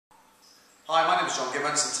Hi, my name is John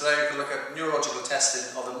Gibbons, and today we're going to look at neurological testing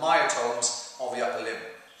of the myotomes of the upper limb.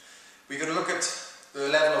 We're going to look at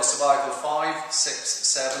the level of cervical 5, 6,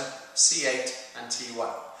 7, C8 and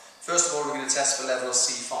T1. First of all, we're going to test for level of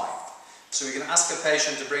C5. So we're going to ask the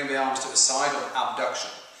patient to bring the arms to the side of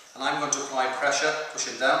abduction. And I'm going to apply pressure,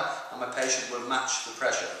 push it down, and my patient will match the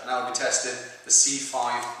pressure. And I'll be testing the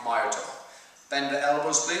C5 myotome. Bend the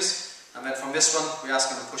elbows, please. And then from this one, we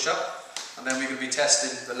ask him to push up. And then we're going to be testing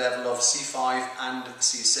the level of C5 and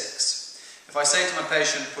C6. If I say to my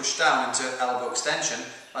patient, push down into elbow extension,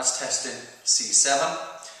 that's testing C7.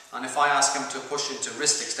 And if I ask him to push into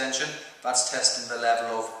wrist extension, that's testing the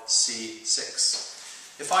level of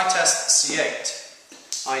C6. If I test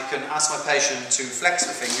C8, I can ask my patient to flex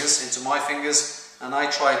the fingers into my fingers, and I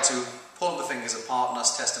try to pull the fingers apart, and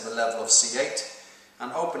that's testing the level of C8.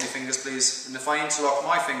 And open your fingers, please. And if I interlock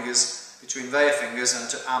my fingers between their fingers and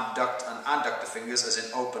to abduct and adduct the fingers, as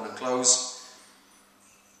in open and close,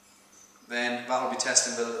 then that will be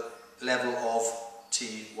testing the level of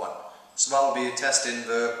T1. So that will be testing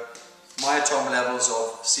the myotome levels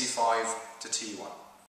of C5 to T1.